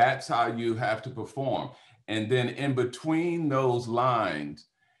see, that's how you have to perform. And then in between those lines,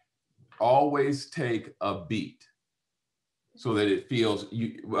 always take a beat so that it feels,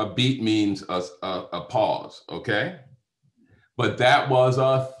 a beat means a pause, okay? But that was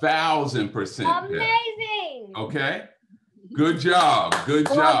 1,000% better. Amazing. Okay? Good job.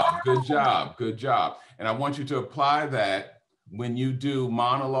 And I want you to apply that when you do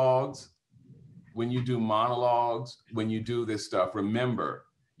monologues, when you do this stuff. Remember,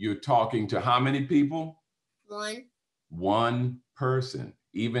 you're talking to how many people? One person.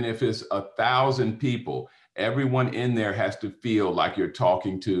 Even if it's 1,000 people, everyone in there has to feel like you're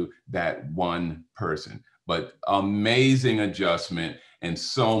talking to that one person. But amazing adjustment and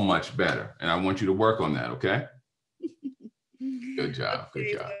so much better. And I want you to work on that, okay? Good job.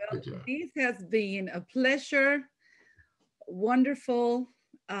 This has been a pleasure, wonderful,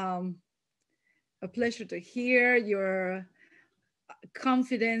 a pleasure to hear your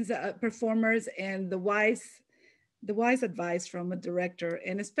confidence performers and the wise advice from a director,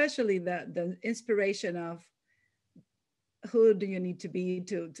 and especially the inspiration of who do you need to be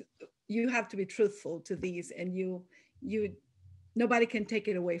to you have to be truthful to these, and nobody can take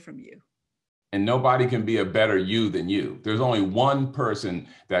it away from you. And nobody can be a better you than you. There's only one person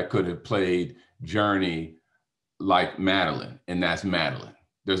that could have played Journey like Madeline, and that's Madeline.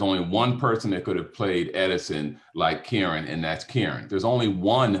 There's only one person that could have played Edison like Kieran, and that's Kieran. There's only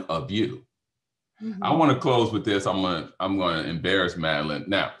one of you. Mm-hmm. I want to close with this. I'm gonna embarrass Madeline.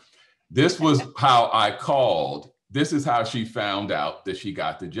 Now, this was how I called. This is how she found out that she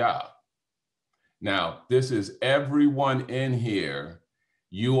got the job. Now, this is everyone in here.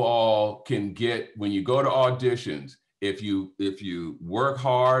 You all can get, when you go to auditions, if you work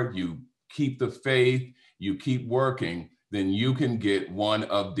hard, you keep the faith, you keep working, then you can get one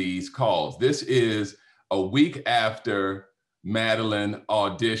of these calls. This is a week after Madeline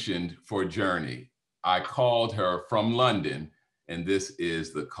auditioned for Journey. I called her from London, and this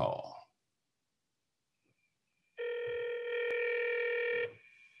is the call.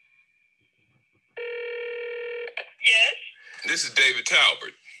 This is David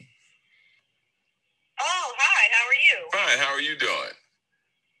Talbert. Oh, hi. How are you? Fine. How are you doing?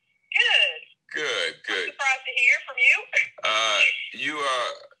 Good. Good. Good. I'm surprised to hear from you.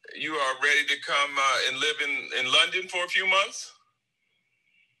 You are ready to come and live in London for a few months?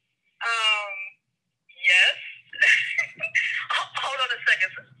 Yes. Hold on a second.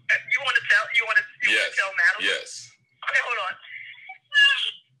 You want to tell? You want to tell Madeline? Yes. Okay, hold on.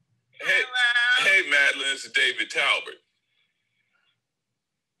 Hey, Hello. hey, Madeline. This is David Talbert.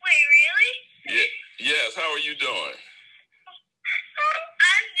 Wait, really? Yes. How are you doing?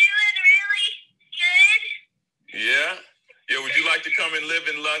 I'm doing really good. Yeah. Yeah. Would you like to come and live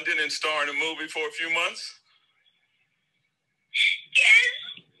in London and star in a movie for a few months? Yes.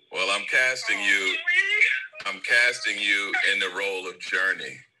 Well, I'm casting you. I'm casting you in the role of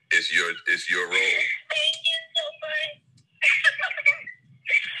Journey. It's your role. Thank you so much.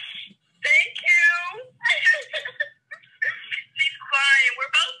 Thank you. She's crying. We're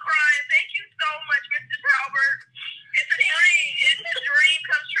both crying. Thank you so much, Mr. Talbert. It's a dream. It's a dream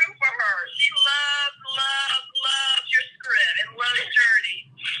come true for her. She loves your script and loves Journey.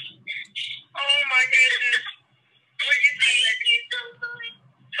 Oh my goodness. What do you think? Thank you so much.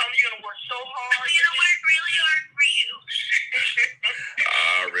 Tell me you're gonna work so hard. I'm gonna work really hard for you.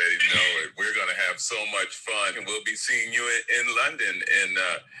 I already know it. We're gonna have so much fun, and we'll be seeing you in London in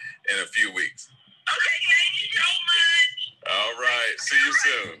a few weeks. Okay, thank you so much. All right. See you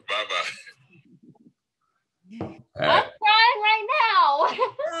soon. Bye-bye. I'm crying right now.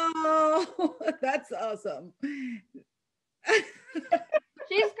 Oh, that's awesome.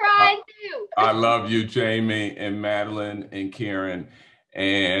 She's crying too. I love you, Jamie and Madeline and Kieran,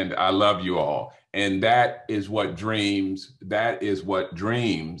 and I love you all. And that is what dreams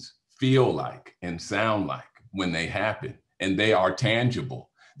feel like and sound like when they happen, and they are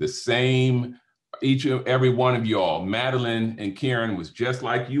tangible. The same, each and every one of you all, Madeline and Kieran was just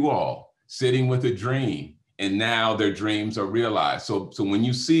like you all, sitting with a dream, and now their dreams are realized. So when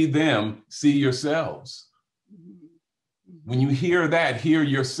you see them, see yourselves. When you hear that, hear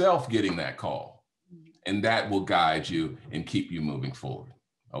yourself getting that call, and that will guide you and keep you moving forward.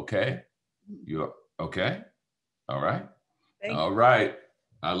 Okay? You okay? All right? All right.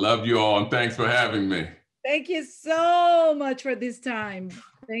 I love you all, and thanks for having me. Thank you so much for this time.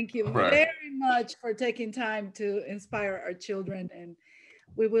 Thank you Right. very much for taking time to inspire our children. And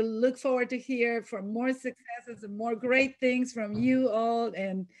we will look forward to hear from more successes and more great things from you all.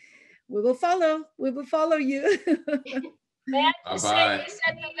 And we will follow. We will follow you. Bye-bye.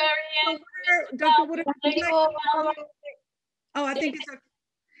 Dr. Wood, would you like to I think it's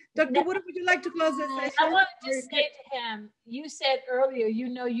Dr. Wood, would you like to close this session? I want to just say to him, you said earlier, you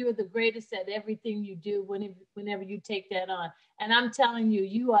know you're the greatest at everything you do whenever you take that on. And I'm telling you,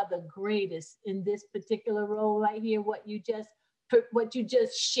 you are the greatest in this particular role right here, what you just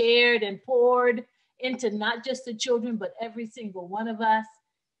shared and poured into not just the children, but every single one of us.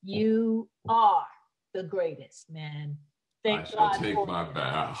 You are the greatest, man. Thank I God shall take for my you.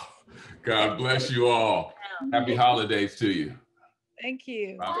 bow. God bless you all. Happy holidays to you. Thank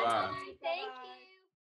you. Bye-bye. Thank